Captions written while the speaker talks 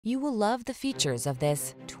You will love the features of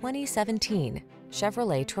this 2017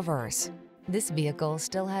 Chevrolet Traverse. This vehicle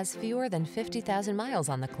still has fewer than 50,000 miles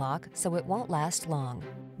on the clock, so it won't last long.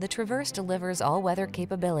 The Traverse delivers all-weather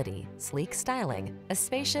capability, sleek styling, a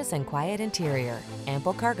spacious and quiet interior,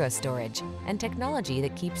 ample cargo storage, and technology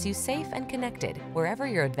that keeps you safe and connected wherever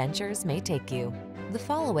your adventures may take you. The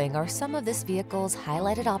following are some of this vehicle's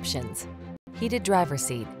highlighted options: heated driver's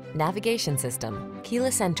seat, navigation system,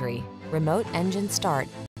 keyless entry, remote engine start,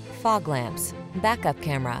 fog lamps, backup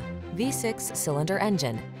camera, V6 cylinder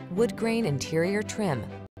engine, wood grain interior trim,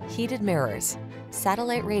 heated mirrors,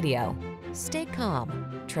 satellite radio. Stay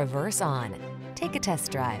calm, traverse on. Take a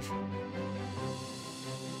test drive.